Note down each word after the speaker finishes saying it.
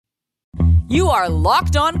You are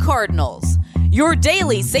Locked On Cardinals, your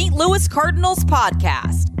daily St. Louis Cardinals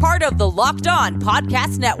podcast, part of the Locked On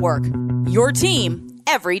Podcast Network, your team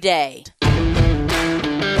every day.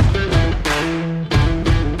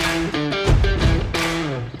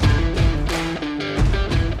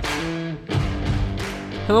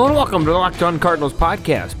 Hello and welcome to the Locked On Cardinals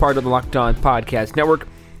podcast, part of the Locked On Podcast Network.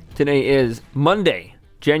 Today is Monday,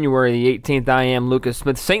 January the 18th. I am Lucas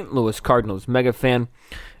Smith, St. Louis Cardinals mega fan,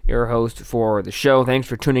 your host for the show. Thanks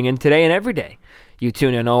for tuning in today and every day. You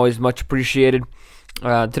tune in, always much appreciated.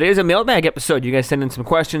 Today is a mailbag episode. You guys send in some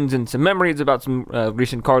questions and some memories about some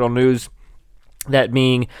recent Cardinal news, that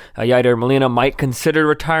being Yadier Molina might consider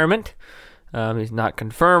retirement. He's not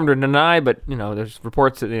confirmed or denied, but there's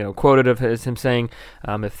reports that quoted of him saying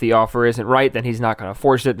if the offer isn't right, then he's not going to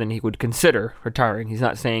force it. Then he would consider retiring. He's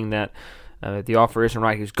not saying that if the offer isn't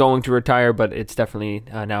right, he's going to retire, but it's definitely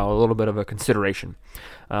now a little bit of a consideration.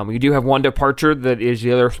 We do have one departure that is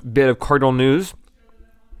the other bit of Cardinal news,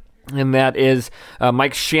 and that is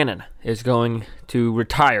Mike Shannon is going to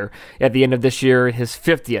retire at the end of this year, his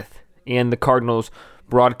 50th in the Cardinals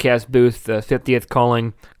broadcast booth. The 50th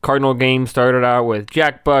calling Cardinal games. Started out with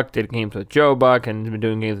Jack Buck, did games with Joe Buck, and been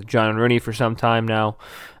doing games with John Rooney for some time now.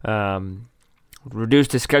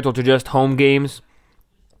 Reduced his schedule to just home games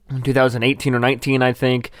in 2018 or 19, I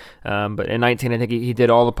think. But in 19, I think he did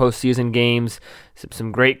all the postseason games.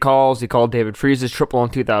 Some great calls. He called David Freese's triple in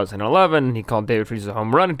 2011. He called David Freese's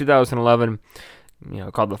home run in 2011.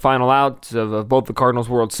 Called the final outs of both the Cardinals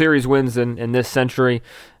World Series wins in this century,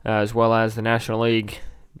 as well as the National League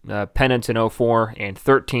pennants in 04 and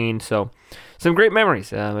 13. So some great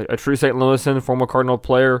memories. A true St. Louisan, former Cardinal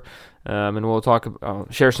player, and we'll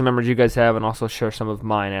share some memories you guys have and also share some of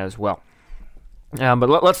mine as well. But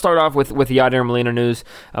let's start off with the Yadier Molina news.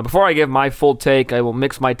 Before I give my full take, I will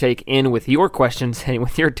mix my take in with your questions and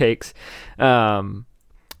with your takes. And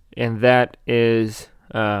that is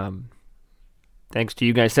thanks to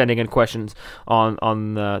you guys sending in questions on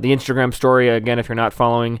the Instagram story. Again, if you're not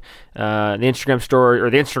following the Instagram story, or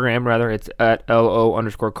the Instagram rather, it's at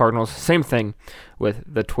LO_Cardinals. Same thing with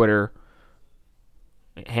the Twitter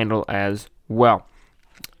handle as well.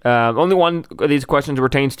 Only one of these questions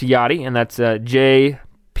pertains to Yadi, and that's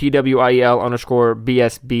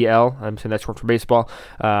JPWIEL_BSBL. I'm saying that's short for baseball.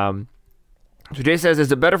 So Jay says,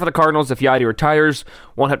 is it better for the Cardinals if Yadi retires,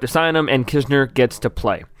 won't have to sign him, and Knizner gets to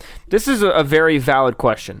play? This is a very valid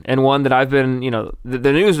question, and one that I've been,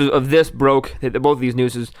 the news of this broke, both of these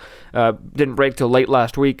news didn't break till late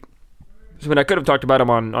last week. So I could have talked about them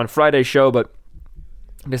on Friday's show, but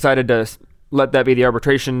decided to let that be the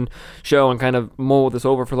arbitration show and kind of mull this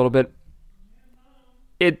over for a little bit.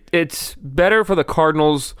 It's better for the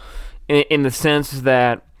Cardinals in the sense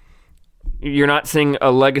that you're not seeing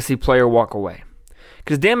a legacy player walk away.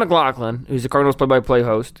 Because Dan McLaughlin, who's the Cardinals play-by-play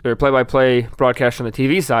host, or play-by-play broadcaster on the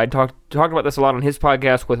TV side, talked about this a lot on his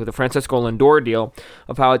podcast with the Francisco Lindor deal,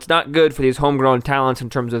 of how it's not good for these homegrown talents in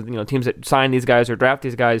terms of teams that sign these guys or draft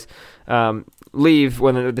these guys leave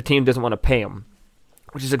when the team doesn't want to pay them,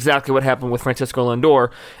 which is exactly what happened with Francisco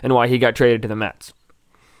Lindor and why he got traded to the Mets.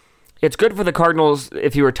 It's good for the Cardinals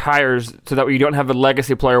if he retires so that you don't have a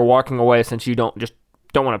legacy player walking away since you don't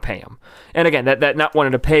want to pay him. And again, that not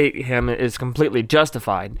wanting to pay him is completely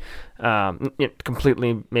justified.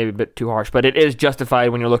 Completely, maybe a bit too harsh, but it is justified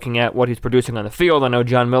when you're looking at what he's producing on the field. I know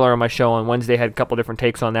John Miller on my show on Wednesday had a couple different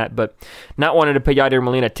takes on that, but not wanting to pay Yadier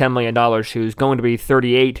Molina $10 million, who's going to be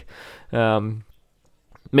 38,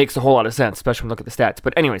 makes a whole lot of sense, especially when you look at the stats.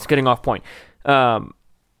 But anyways, getting off point.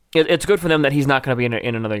 It's good for them that he's not going to be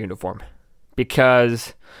in another uniform,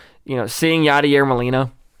 because seeing Yadier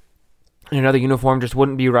Molina in another uniform just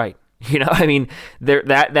wouldn't be right.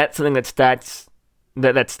 That's something that stats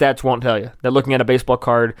won't tell you. That looking at a baseball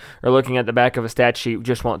card or looking at the back of a stat sheet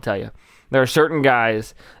just won't tell you. There are certain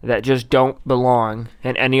guys that just don't belong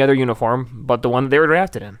in any other uniform but the one that they were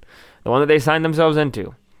drafted in, the one that they signed themselves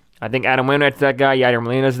into. I think Adam Wainwright's that guy. Yadier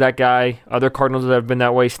Molina's that guy. Other Cardinals that have been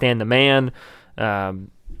that way, Stan the Man,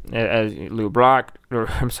 as Lou Brock,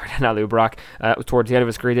 not Lou Brock. Towards the end of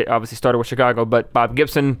his career, he obviously started with Chicago, but Bob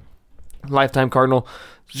Gibson, lifetime Cardinal.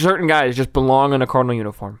 Certain guys just belong in a Cardinal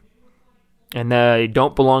uniform, and they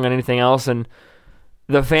don't belong in anything else. And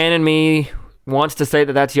the fan in me wants to say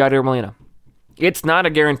that that's Yadier Molina. It's not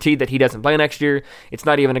a guarantee that he doesn't play next year. It's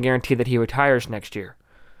not even a guarantee that he retires next year.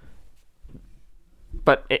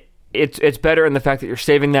 But it's better in the fact that you're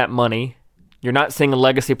saving that money. You're not seeing a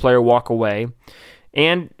legacy player walk away.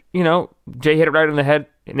 And, Jay hit it right on the head,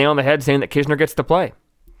 nail on the head, saying that Knizner gets to play.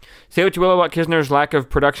 Say what you will about Knizner's lack of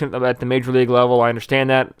production at the major league level. I understand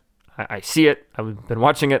that. I see it. I've been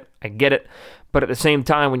watching it. I get it. But at the same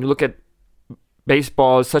time, when you look at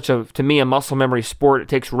baseball is to me, a muscle memory sport. It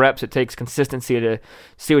takes reps, it takes consistency to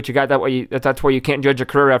see what you got. That's why you can't judge a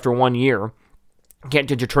career after 1 year. You can't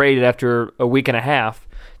judge a trade after a week and a half.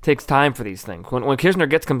 It takes time for these things. When Knizner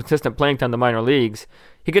gets consistent playing time in the minor leagues,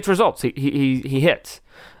 he gets results. He hits.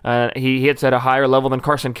 He hits at a higher level than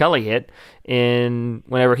Carson Kelly hit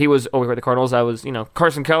whenever he was over at the Cardinals.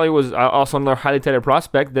 Carson Kelly was also another highly touted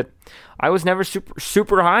prospect that I was never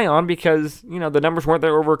super high on because, the numbers weren't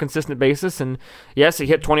there over a consistent basis. And yes, he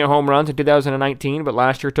hit 20 home runs in 2019, but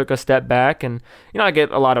last year took a step back. And, I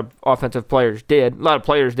get a lot of offensive players did. A lot of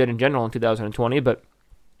players did in general in 2020, but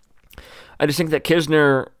I just think that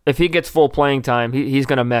Knizner, if he gets full playing time, he's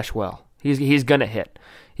going to mesh well. He's going to hit.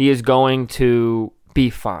 He is going to be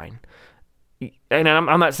fine. And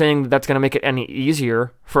I'm not saying that's going to make it any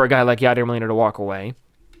easier for a guy like Yadier Molina to walk away,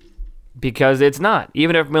 because it's not.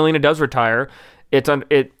 Even if Molina does retire,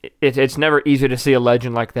 it's never easy to see a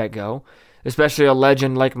legend like that go, especially a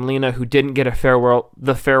legend like Molina who didn't get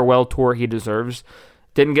the farewell tour he deserves,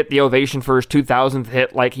 didn't get the ovation for his 2000th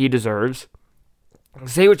hit like he deserves.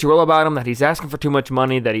 Say what you will about him, that he's asking for too much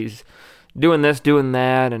money, that he's doing this, doing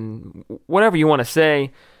that, and whatever you want to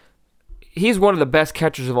say. He's one of the best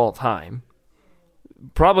catchers of all time.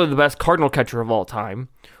 Probably the best Cardinal catcher of all time.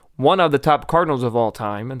 One of the top Cardinals of all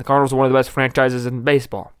time. And the Cardinals are one of the best franchises in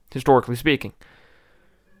baseball, historically speaking.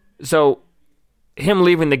 So, him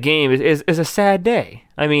leaving the game is a sad day.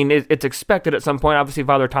 I mean, it's expected at some point. Obviously,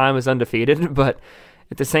 Father Time is undefeated. But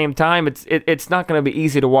at the same time, it's not going to be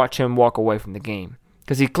easy to watch him walk away from the game,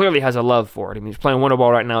 because he clearly has a love for it. I mean, he's playing winter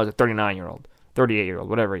ball right now as a 39-year-old, 38-year-old,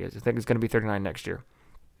 whatever he is. I think he's going to be 39 next year.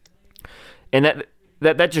 And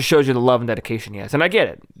that just shows you the love and dedication he has. And I get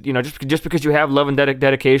it. Just because you have love and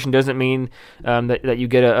dedication doesn't mean that you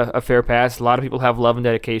get a fair pass. A lot of people have love and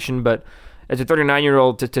dedication, but as a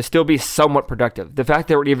 39-year-old, to still be somewhat productive, the fact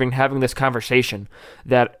that we're even having this conversation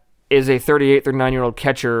that is a 38, 39-year-old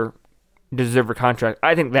catcher deserve a contract,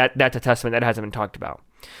 I think that's a testament that hasn't been talked about.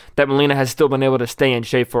 That Molina has still been able to stay in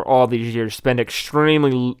shape for all these years, spend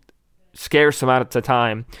extremely scarce amount of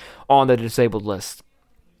time on the disabled list.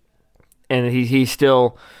 And he's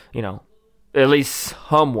still, at least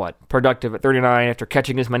somewhat productive at 39 after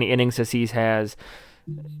catching as many innings as he has,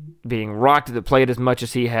 being rocked at the plate as much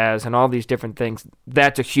as he has, and all these different things.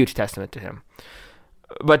 That's a huge testament to him.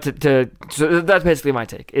 But so that's basically my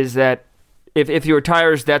take, is that if he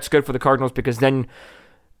retires, that's good for the Cardinals, because then,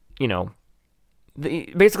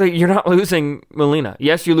 basically you're not losing Molina.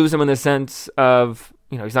 Yes, you lose him in the sense of,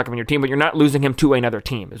 he's not going to be your team, but you're not losing him to another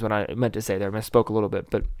team, is what I meant to say there. I misspoke a little bit,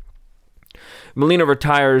 but Molina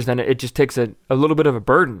retires, then it just takes a little bit of a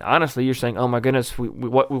burden. Honestly, you're saying, oh my goodness,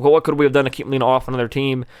 what could we have done to keep Molina off another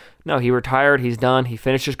team? No, he retired, he's done, he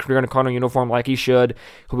finished his career in a Cardinal uniform like he should.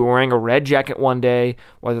 He'll be wearing a red jacket one day,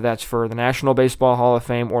 whether that's for the National Baseball Hall of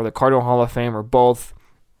Fame or the Cardinal Hall of Fame or both.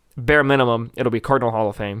 Bare minimum, it'll be Cardinal Hall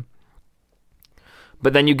of Fame.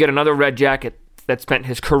 But then you get another red jacket that spent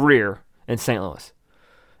his career in St. Louis.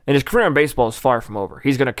 And his career in baseball is far from over.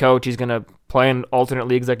 He's going to coach. He's going to play in alternate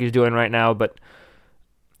leagues like he's doing right now. But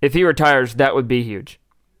if he retires, that would be huge.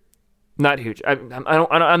 Not huge. I'm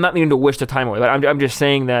not meaning to wish the time away. But I'm just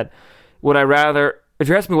saying that if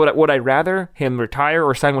you ask me would I rather him retire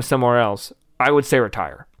or sign with somewhere else, I would say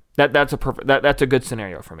retire. That's a good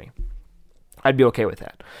scenario for me. I'd be okay with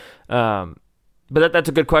that. But that's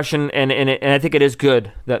a good question, and I think it is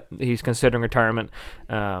good that he's considering retirement.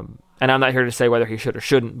 And I'm not here to say whether he should or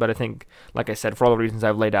shouldn't, but I think, like I said, for all the reasons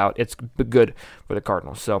I've laid out, it's good for the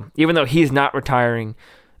Cardinals. So even though he's not retiring,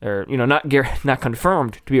 or not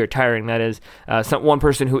confirmed to be retiring, that is, one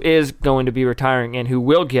person who is going to be retiring and who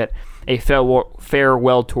will get a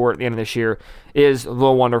farewell tour at the end of this year is the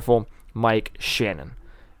wonderful Mike Shannon.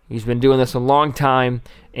 He's been doing this a long time,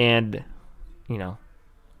 and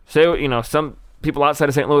some people outside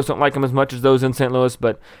of St. Louis don't like him as much as those in St. Louis,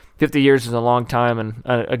 but 50 years is a long time, and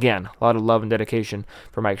again, a lot of love and dedication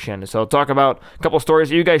for Mike Shannon. So I'll talk about a couple of stories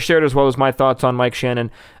that you guys shared, as well as my thoughts on Mike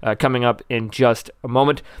Shannon coming up in just a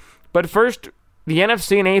moment. But first, the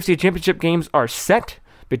NFC and AFC championship games are set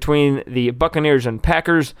between the Buccaneers and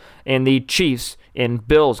Packers and the Chiefs and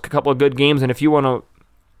Bills. A couple of good games, and if you want to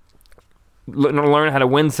learn how to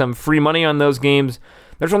win some free money on those games,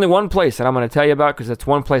 there's only one place that I'm going to tell you about, because it's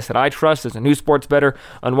one place that I trust as a new sports bettor,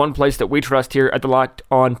 and one place that we trust here at the Locked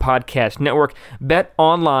On Podcast Network,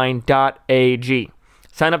 betonline.ag.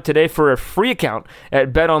 Sign up today for a free account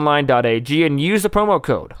at betonline.ag and use the promo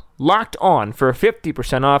code LOCKEDON for a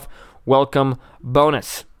 50% off welcome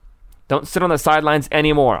bonus. Don't sit on the sidelines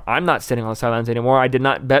anymore. I'm not sitting on the sidelines anymore. I did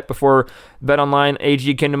not bet before BetOnline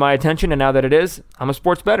AG came to my attention, and now that it is, I'm a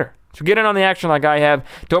sports bettor. So get in on the action like I have.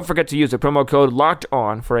 Don't forget to use the promo code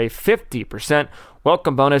LOCKEDON for a 50%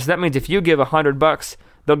 welcome bonus. That means if you give $100,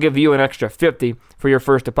 they'll give you an extra $50 for your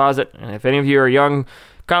first deposit. And if any of you are young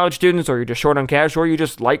college students, or you're just short on cash, or you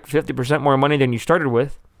just like 50% more money than you started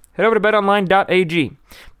with, head over to betonline.ag.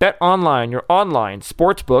 BetOnline, your online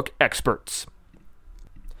sportsbook experts.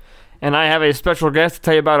 And I have a special guest to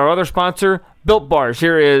tell you about our other sponsor, Built Bars.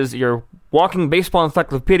 Here is your walking baseball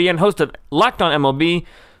encyclopedia and host of Locked On MLB,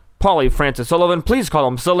 Paulie Francis Sullivan. Please call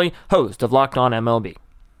him Sully, host of Locked On MLB.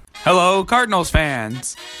 Hello, Cardinals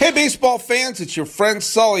fans. Hey, baseball fans, it's your friend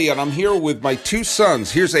Sully, and I'm here with my two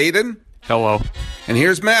sons. Here's Aiden. Hello. And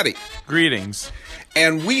here's Maddie. Greetings.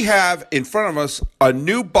 And we have in front of us a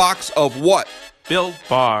new box of what? Built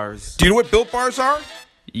Bars. Do you know what Built Bars are?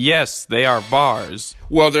 Yes, they are bars.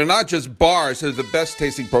 Well, they're not just bars. They're the best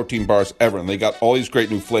tasting protein bars ever, and they got all these great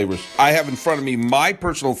new flavors. I have in front of me my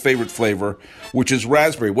personal favorite flavor, which is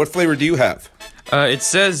raspberry. What flavor do you have? It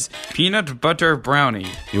says peanut butter brownie.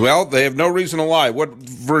 Well, they have no reason to lie. What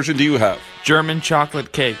version do you have? German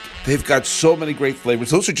chocolate cake. They've got so many great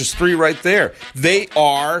flavors. Those are just three right there. They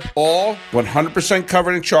are all 100%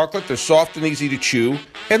 covered in chocolate. They're soft and easy to chew,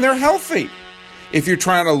 and they're healthy. If you're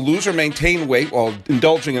trying to lose or maintain weight while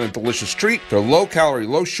indulging in a delicious treat, they're low calorie,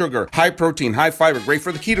 low sugar, high protein, high fiber, great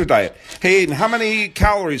for the keto diet. Hey, Aiden, how many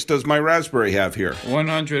calories does my raspberry have here?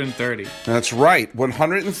 130. That's right,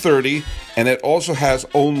 130, and it also has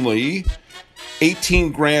only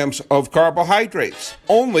 18 grams of carbohydrates.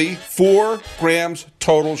 Only 4 grams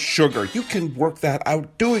total sugar. You can work that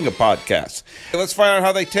out doing a podcast. Let's find out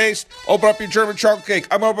how they taste. Open up your German chocolate cake.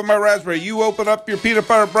 I'm opening my raspberry. You open up your peanut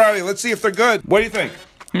butter brownie. Let's see if they're good. What do you think?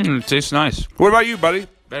 It tastes nice. What about you, buddy?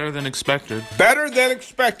 Better than expected. Better than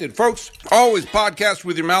expected. Folks, always podcast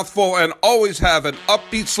with your mouth full and always have an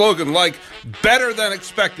upbeat slogan like better than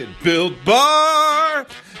expected. Built Bar,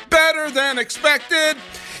 better than expected.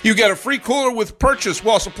 You get a free cooler with purchase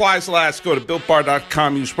while supplies last. Go to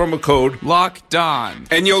BuiltBar.com, use promo code LOCKEDON.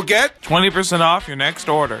 and you'll get 20% off your next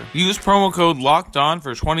order. Use promo code LOCKEDON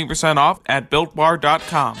for 20% off at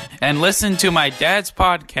BuiltBar.com. And listen to my dad's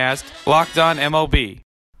podcast, Locked On MLB.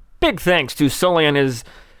 Big thanks to Sully and his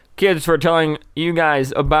kids for telling you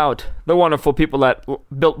guys about the wonderful people at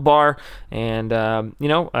Built Bar. And, I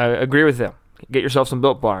agree with them. Get yourself some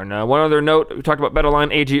Built Bar. And one other note, we talked about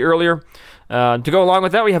BetOnline AG earlier. To go along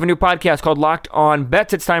with that, we have a new podcast called Locked On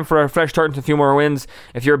Bets. It's time for a fresh start and a few more wins.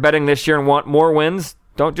 If you're betting this year and want more wins,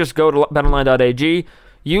 don't just go to betonline.ag.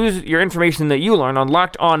 Use your information that you learn on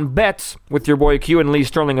Locked On Bets with your boy Q and Lee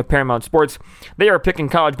Sterling of Paramount Sports. They are picking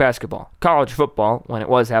college basketball, college football when it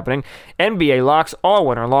was happening, NBA locks all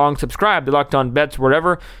winter long. Subscribe to Locked On Bets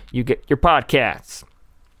wherever you get your podcasts.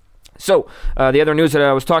 So, the other news that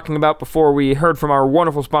I was talking about before we heard from our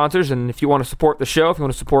wonderful sponsors, and if you want to support the show, if you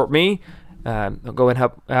want to support me, go and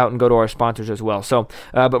help out and go to our sponsors as well. So,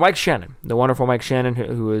 but Mike Shannon, the wonderful Mike Shannon,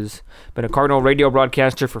 who has been a Cardinal radio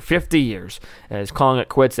broadcaster for 50 years, is calling it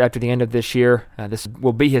quits after the end of this year. This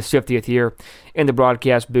will be his 50th year in the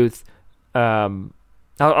broadcast booth.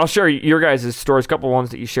 I'll share your guys' stories, a couple ones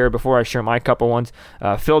that you shared before I share my couple ones.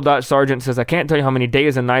 Phil Sargent says, I can't tell you how many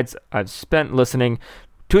days and nights I've spent listening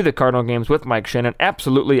to the Cardinal games with Mike Shannon.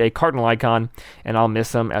 Absolutely a Cardinal icon, and I'll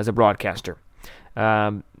miss him as a broadcaster.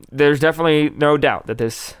 There's definitely no doubt that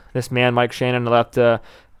this man, Mike Shannon, left a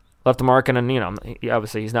mark, and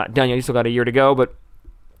obviously he's not done yet. He's still got a year to go, but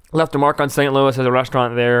left a mark on St. Louis, has a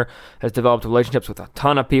restaurant there, has developed relationships with a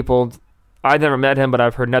ton of people. I've never met him, but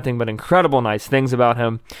I've heard nothing but incredible nice things about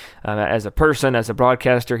him as a person, as a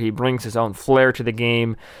broadcaster. He brings his own flair to the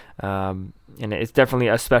game, and it's definitely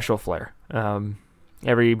a special flair.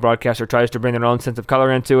 Every broadcaster tries to bring their own sense of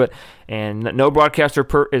color into it, and no broadcaster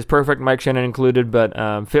is perfect, Mike Shannon included, but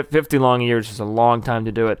 50 long years is a long time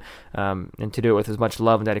to do it, and to do it with as much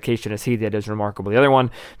love and dedication as he did is remarkable. The other one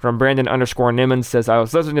from Brandon_Nimmons says, I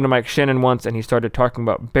was listening to Mike Shannon once, and he started talking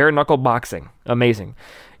about bare-knuckle boxing. Amazing.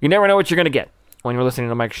 You never know what you're going to get when you're listening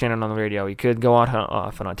to Mike Shannon on the radio. He could go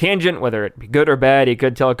off on a tangent, whether it be good or bad. He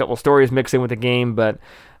could tell a couple stories mixed in with the game, but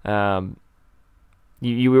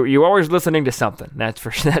You always listening to something. That's for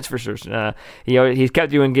sure. He's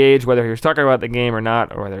kept you engaged, whether he was talking about the game or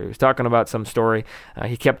not, or whether he was talking about some story.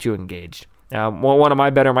 He kept you engaged. One of my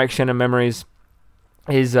better Mike Shannon memories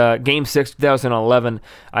is Game 6, 2011.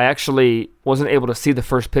 I actually wasn't able to see the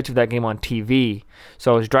first pitch of that game on TV,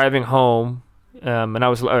 so I was driving home, and my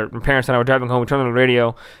parents and I were driving home. We turned on the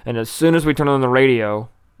radio, and as soon as we turned on the radio,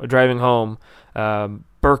 driving home,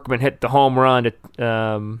 Berkman hit the home run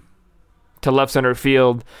to left center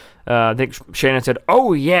field. I think Shannon said,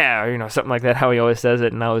 "Oh yeah," or, something like that, how he always says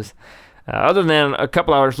it. And I was, other than a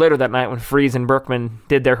couple hours later that night when Freese and Berkman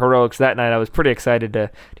did their heroics that night, I was pretty excited to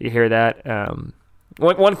hear that.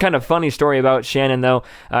 One kind of funny story about Shannon, though,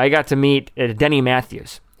 I got to meet Denny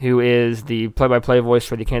Matthews, who is the play-by-play voice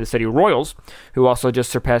for the Kansas City Royals, who also just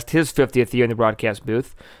surpassed his 50th year in the broadcast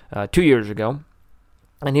booth 2 years ago.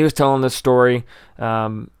 And he was telling this story.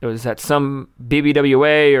 It was at some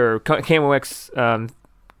BBWA or KMOX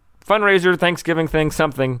fundraiser, Thanksgiving thing,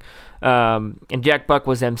 something. And Jack Buck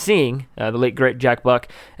was emceeing, the late, great Jack Buck.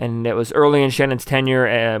 And it was early in Shannon's tenure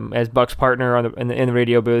as Buck's partner in the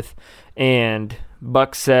radio booth. And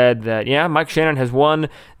Buck said that, Mike Shannon has won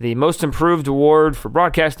the Most Improved Award for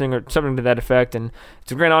broadcasting or something to that effect. And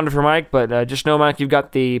it's a great honor for Mike, but just know, Mike, you've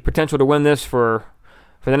got the potential to win this for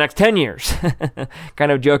the next 10 years.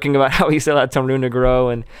 Kind of joking about how he still had some room to grow.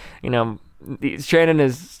 And, Shannon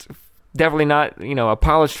is definitely not, a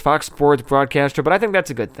polished Fox Sports broadcaster, but I think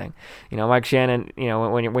that's a good thing. Mike Shannon,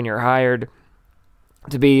 when you're hired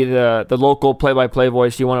to be the local play-by-play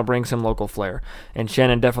voice, you want to bring some local flair. And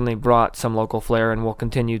Shannon definitely brought some local flair and will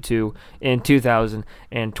continue to in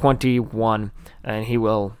 2021. And he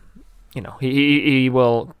will, he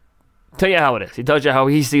will tell you how it is. He tells you how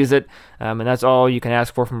he sees it, and that's all you can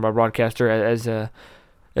ask for from a broadcaster.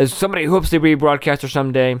 As somebody who hopes to be a broadcaster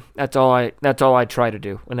someday, that's all I try to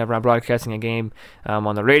do whenever I'm broadcasting a game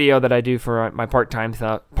on the radio that I do for my part-time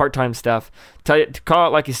stuff. Call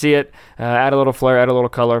it like you see it, add a little flair, add a little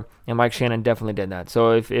color, and Mike Shannon definitely did that.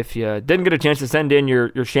 So if you didn't get a chance to send in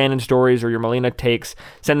your Shannon stories or your Molina takes,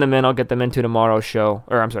 send them in. I'll get them into tomorrow's show,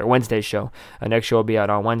 Wednesday's show. Next show will be out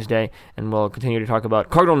on Wednesday, and we'll continue to talk about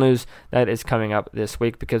Cardinal news that is coming up this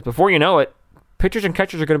week, because before you know it, pitchers and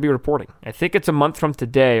catchers are going to be reporting. I think it's a month from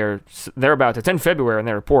today or thereabouts. It's in February when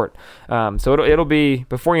they report. So it'll be,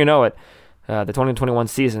 before you know it, the 2021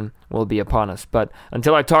 season will be upon us. But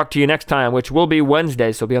until I talk to you next time, which will be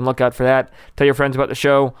Wednesday, so be on the lookout for that. Tell your friends about the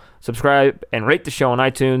show, subscribe, and rate the show on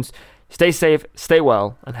iTunes. Stay safe, stay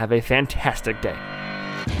well, and have a fantastic day.